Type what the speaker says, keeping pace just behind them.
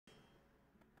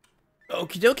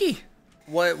Okie dokie.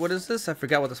 What is this? I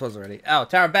forgot what this was already. Oh,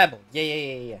 Tower of Babil.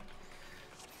 Yeah.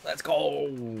 Let's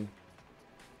go.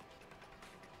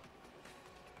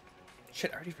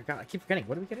 Shit, I already forgot. I keep forgetting.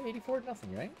 What did we get at 84?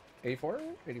 Nothing, right? 84?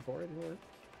 84? 84?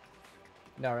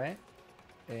 No, right?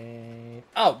 And...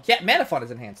 oh, yeah, Mana Font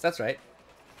is enhanced. That's right.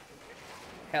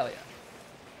 Hell yeah.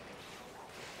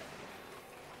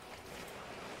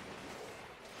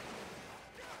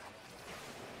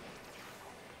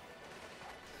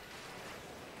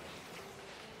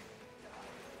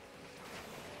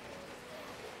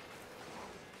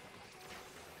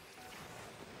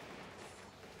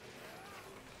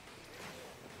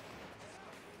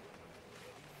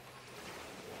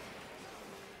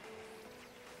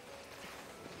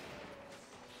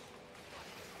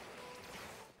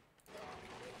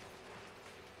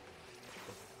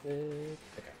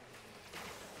 Okay.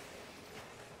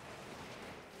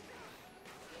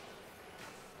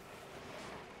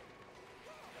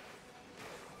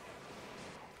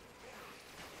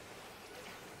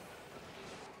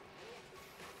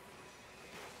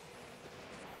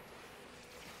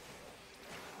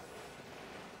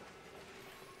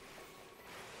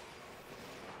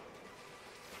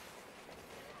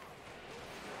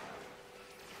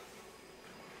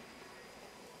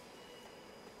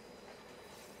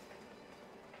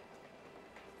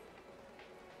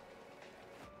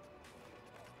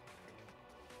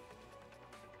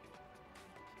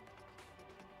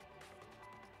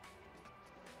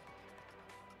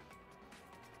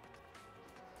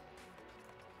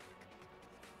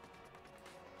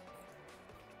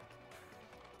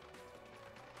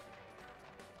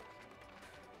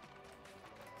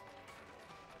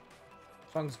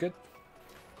 Song's good.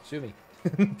 Sue me.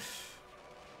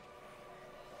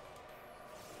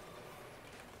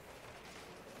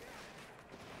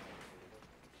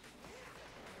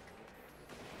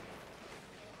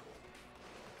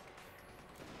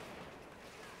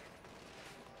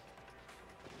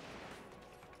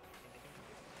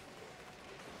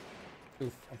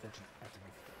 Oof, unfortunate. I have to move.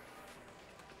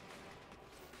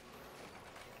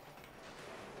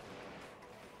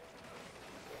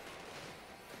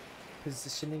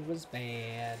 Positioning was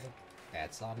bad.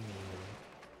 That's on me.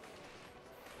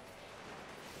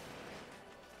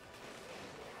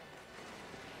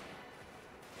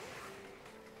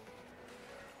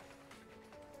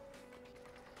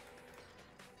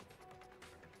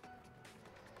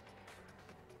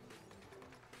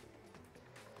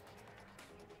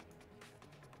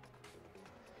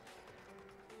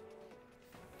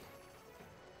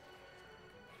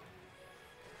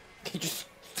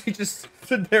 He just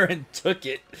stood there and took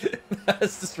it.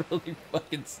 That's just really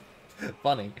fucking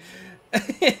funny.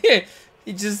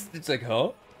 It's like,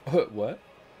 huh? What?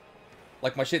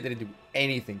 Like my shit didn't do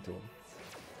anything to him.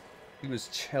 He was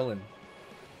chilling.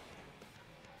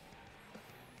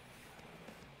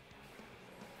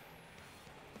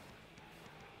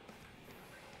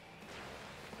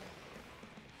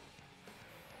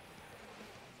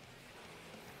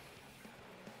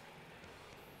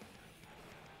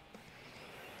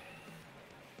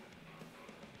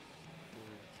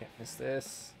 Can't miss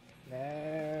this.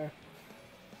 No.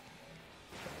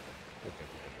 Okay.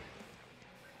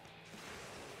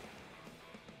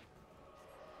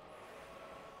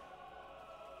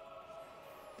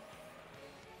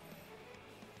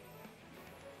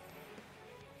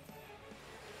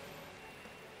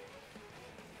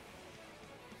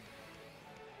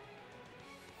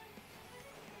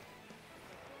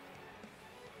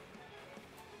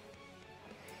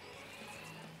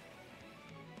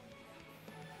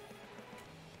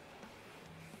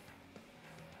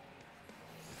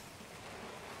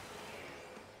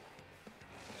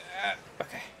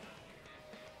 Okay.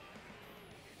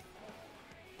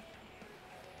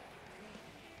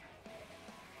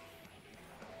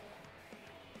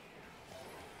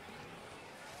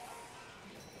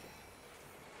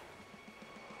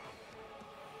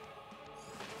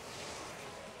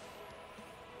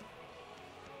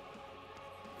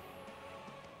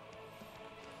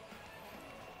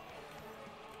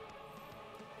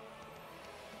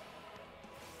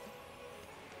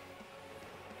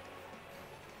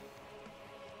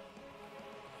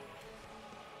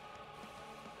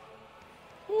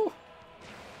 Whew.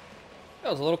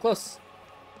 That was a little close.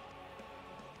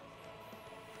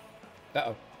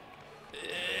 Uh-oh.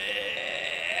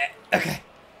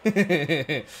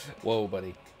 Okay. Whoa,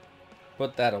 buddy.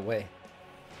 Put that away.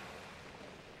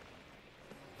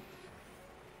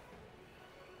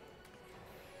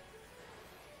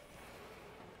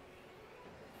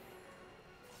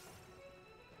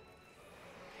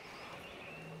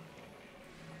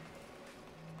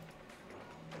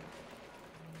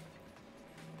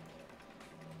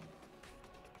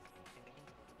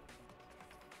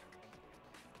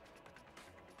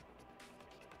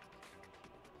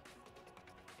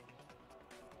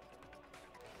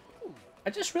 I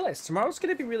just realized tomorrow's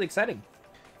gonna be really exciting.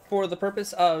 For the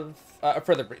purpose of,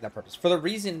 for the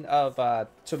reason of,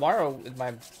 tomorrow in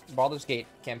my Baldur's Gate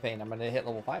campaign, I'm gonna hit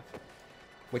level 5.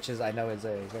 Which is, I know, is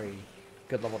a very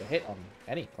good level to hit on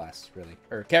any class, really.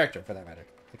 Or character, for that matter.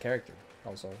 The character,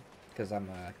 also. Because I'm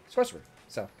a sorcerer.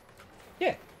 So,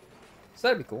 yeah. So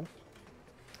that'd be cool.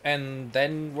 And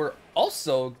then we're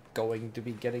also going to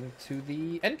be getting to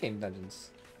the endgame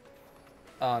dungeons.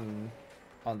 On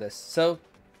this. So,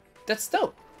 that's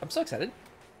dope. I'm so excited.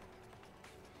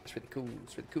 It's really cool.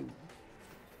 It's really cool.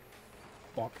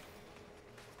 Bonk.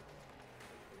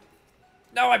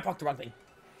 No, I blocked the wrong thing.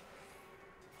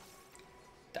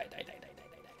 Die, die, die, die, die,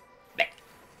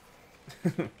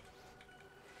 die, die.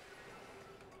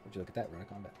 Would you look at that? We're in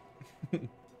combat.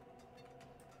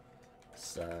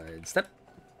 Side step.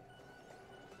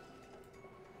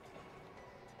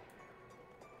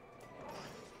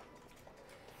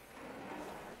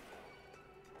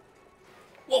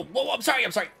 Whoa, whoa, whoa, I'm sorry,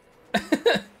 I'm sorry.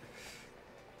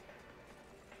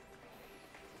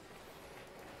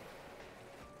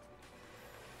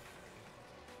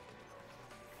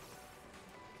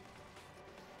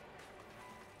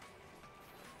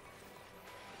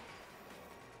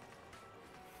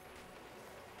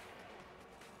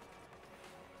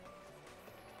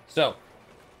 So,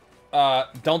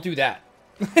 don't do that.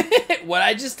 What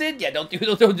I just did? Yeah, don't do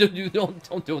that.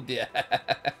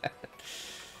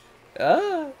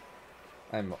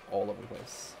 I'm all over the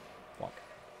place. Walk.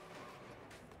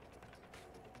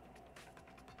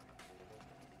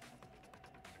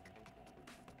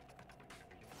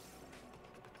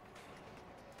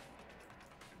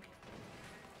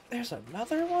 There's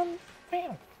another one?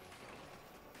 Bam.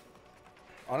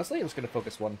 Honestly, I'm just gonna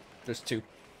focus one. There's 2.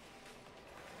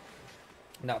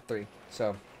 Not 3,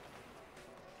 so...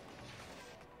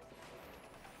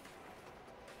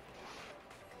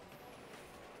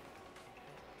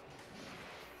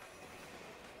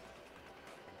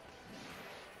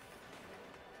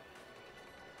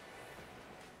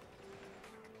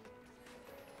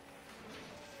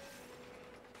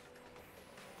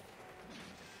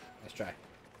 Nice try.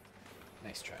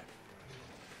 Nice try.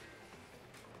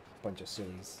 Bunch of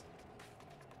sillies.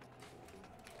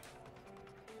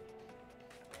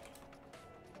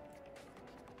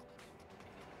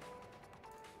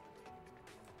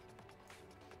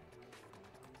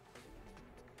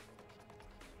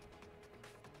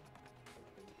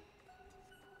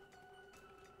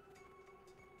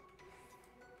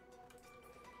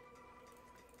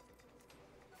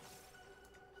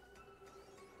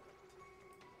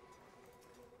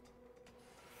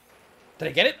 Did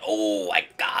I get it? Oh, I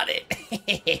got it!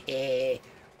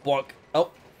 Bonk. Oh.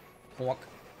 Bonk.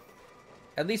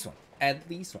 At least one. At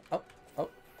least one. Oh. Oh.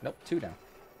 Nope. 2 now.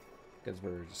 Because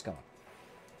we're just going.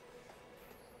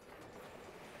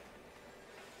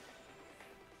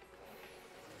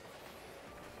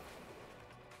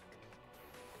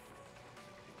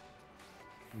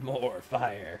 More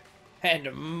fire.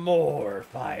 And more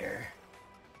fire.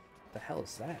 What the hell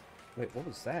is that? Wait, what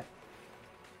was that?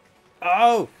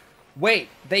 Oh! Wait,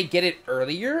 they get it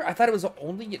earlier? I thought it was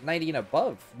only at 90 and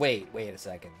above. Wait a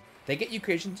second. They get you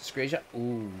creation disgracia.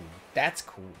 Ooh, that's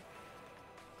cool.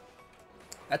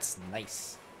 That's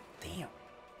nice. Damn.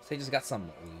 So they just got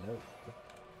some low.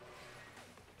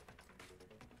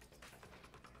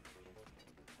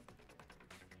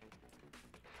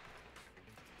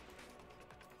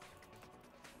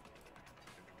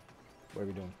 What are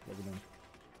we doing? What are we doing?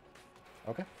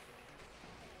 Okay.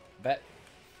 Bet.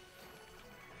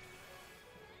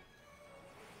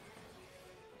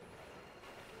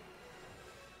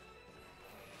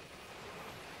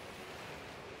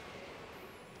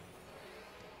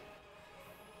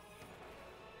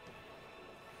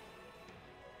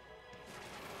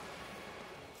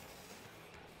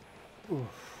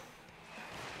 Oof.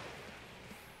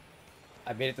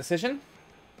 I made a decision,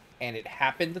 and it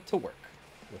happened to work.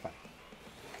 We're fine.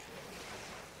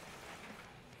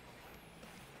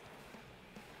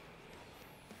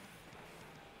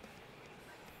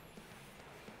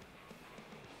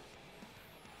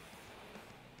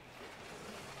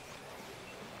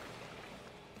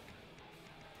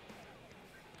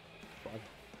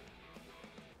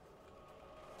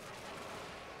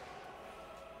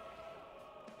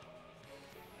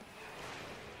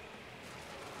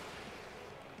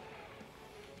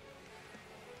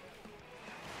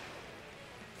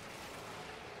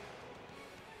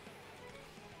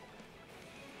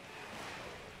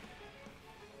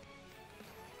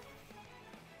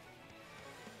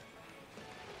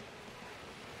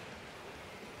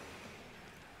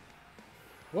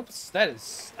 Whoops, that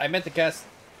is... I meant to cast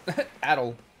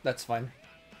Addle. That's fine.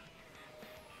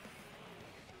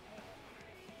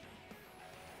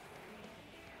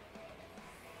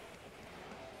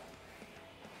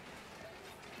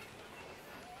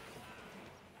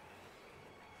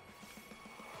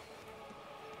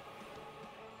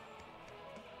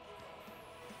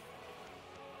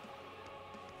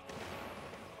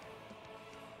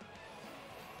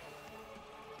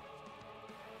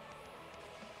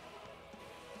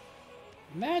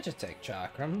 Magitech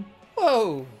Chakram?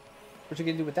 Whoa! What you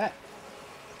gonna do with that?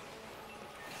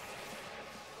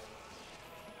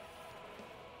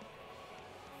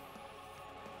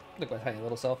 Look at my tiny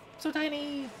little self. So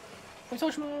tiny! I'm so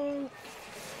small!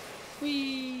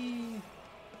 Whee!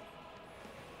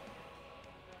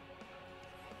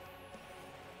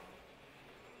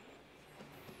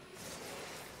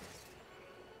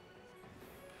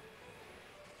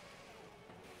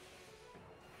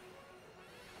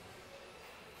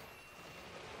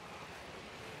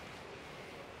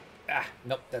 Ah,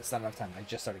 nope, that's not enough time. I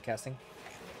just started casting.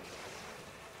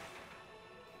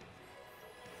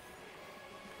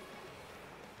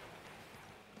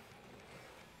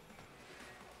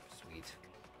 Sweet.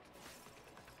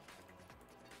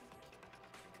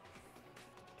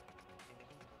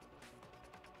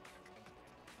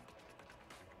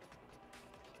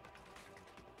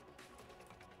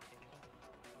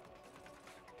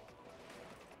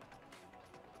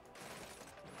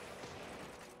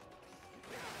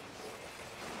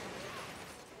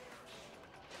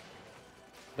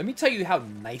 Let me tell you how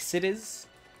nice it is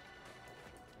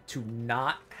to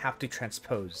not have to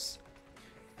transpose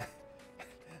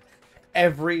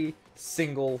every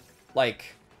single,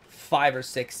 like, 5 or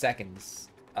 6 seconds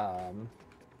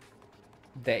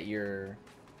that you're...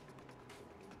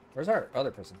 Where's our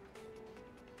other person?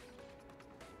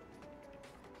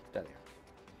 There they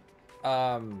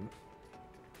are.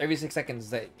 Every 6 seconds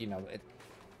that, you know,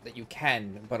 that you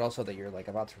can, but also that you're, like,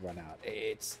 about to run out.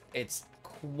 It's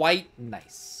quite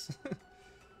nice.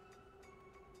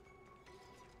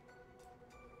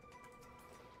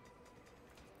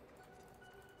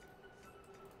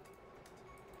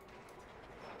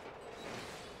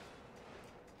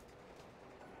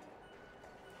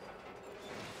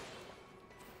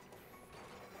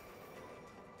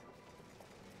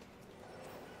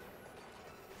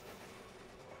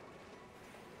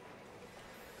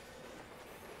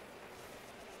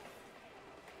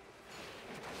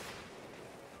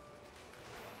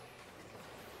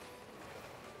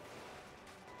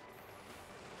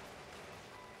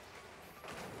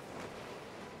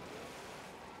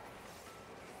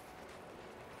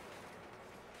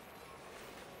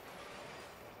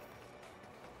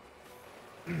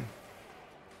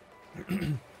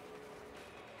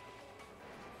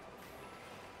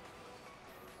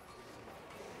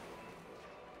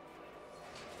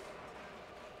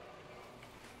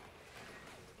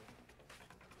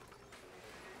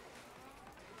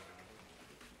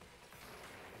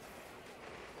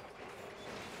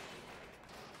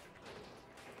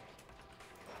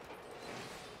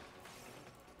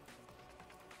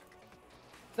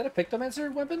 Is that a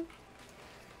Pictomancer weapon?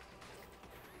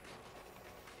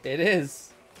 It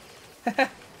is.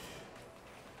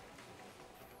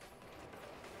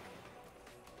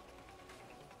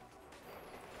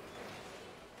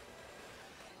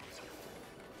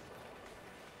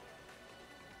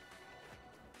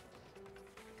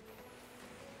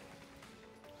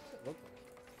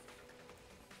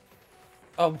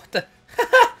 Oh, what the?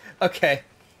 Okay.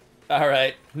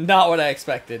 Alright. Not what I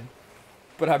expected.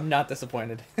 But I'm not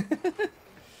disappointed.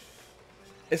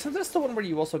 Isn't this the one where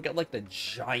you also get, like, the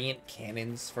giant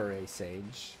cannons for a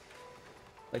Sage?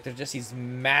 Like, they're just these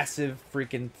massive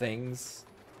freaking things.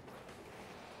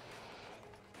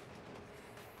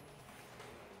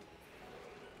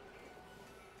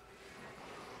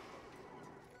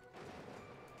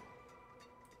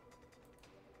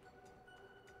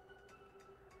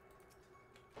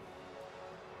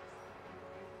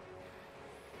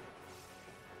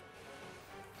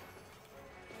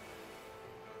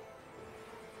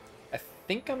 I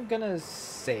think I'm gonna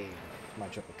save my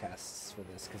triple casts for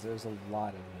this, because there's a lot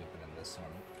of movement in this one.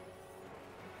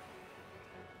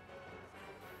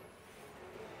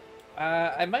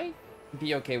 I might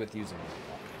be okay with using it.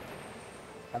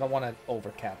 I don't want to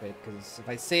overcap it, because if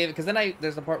I save it, because then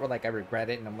there's the part where, like, I regret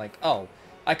it, and I'm like, oh,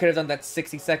 I could have done that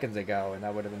 60 seconds ago, and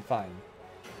that would have been fine.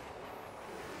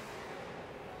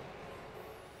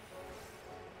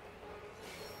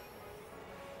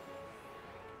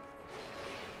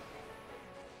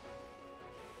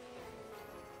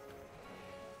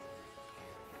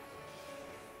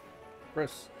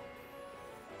 Bruce.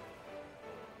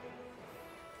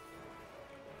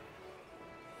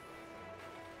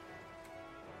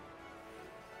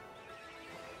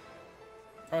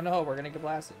 Oh no, we're gonna get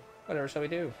blasted. Whatever shall we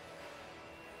do?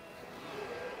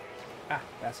 Ah,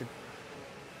 bastard.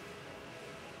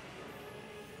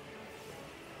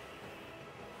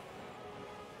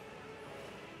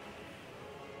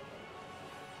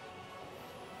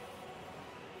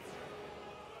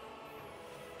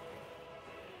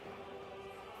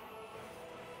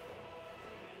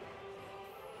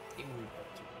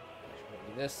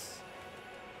 this.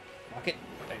 Lock it.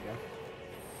 There you go.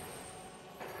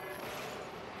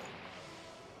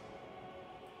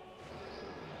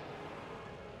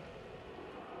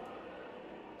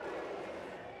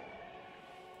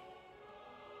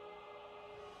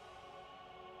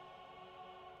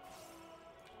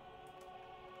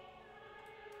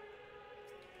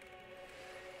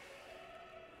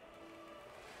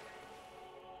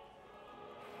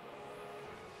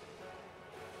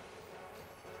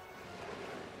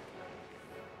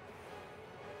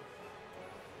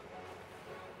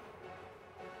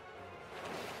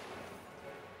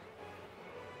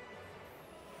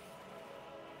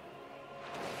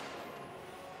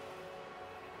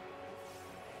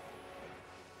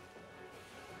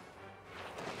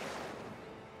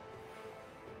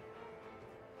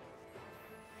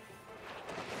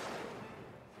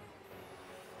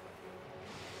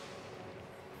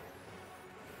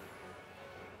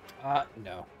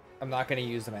 No. I'm not going to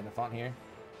use the mana font here.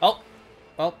 Oh!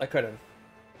 Well, I could have.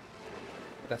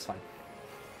 But that's fine.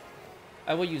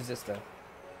 I will use this, though.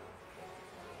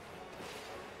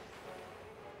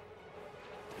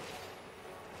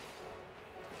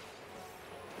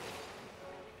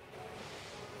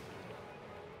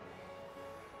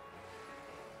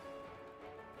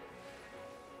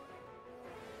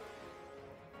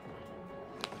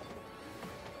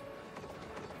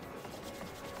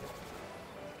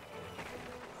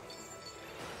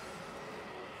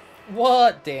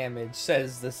 What damage,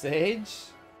 says the sage?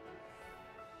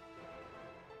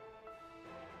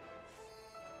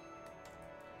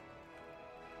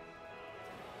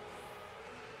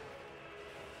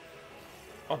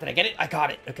 Oh, did I get it? I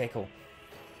got it. Okay, cool.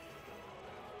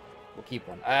 We'll keep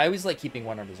one. I always like keeping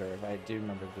one on reserve. I do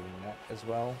remember doing that as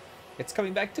well. It's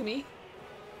coming back to me.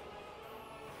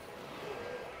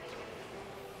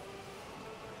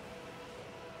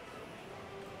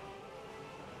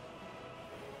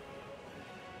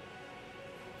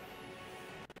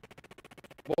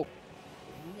 Whoa.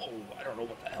 Whoa, I don't know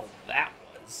what the hell that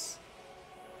was.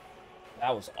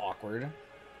 That was awkward.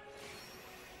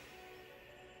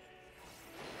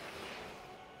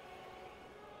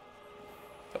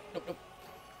 Nope, nope, nope.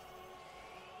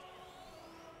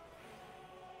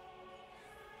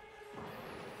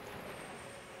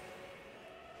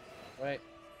 Right.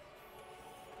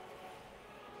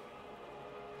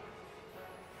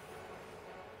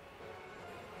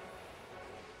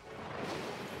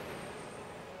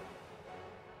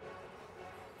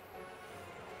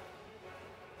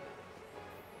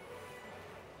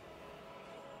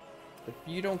 If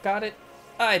you don't got it,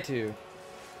 I do.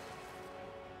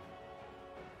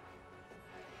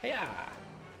 Hey-ya!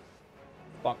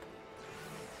 Bonk.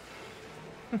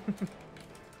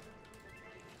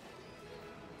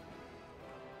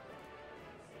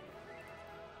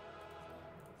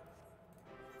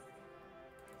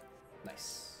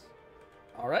 Nice.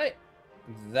 Alright.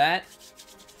 That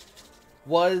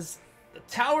was the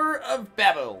Tower of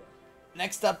Babil.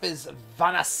 Next up is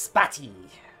Vanaspati,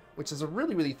 which is a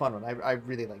really, really fun one. I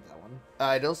really like that one.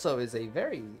 It also is a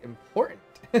very important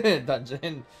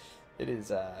dungeon. It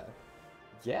is,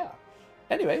 yeah.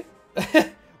 Anyway,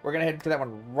 we're gonna head to that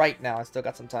one right now. I still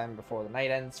got some time before the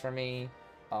night ends for me.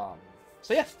 So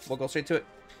yeah, we'll go straight to it.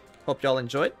 Hope y'all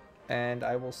enjoyed, and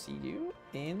I will see you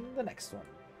in the next one.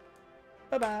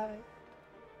 Bye-bye.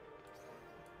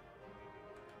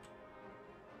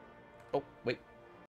 Oh, wait.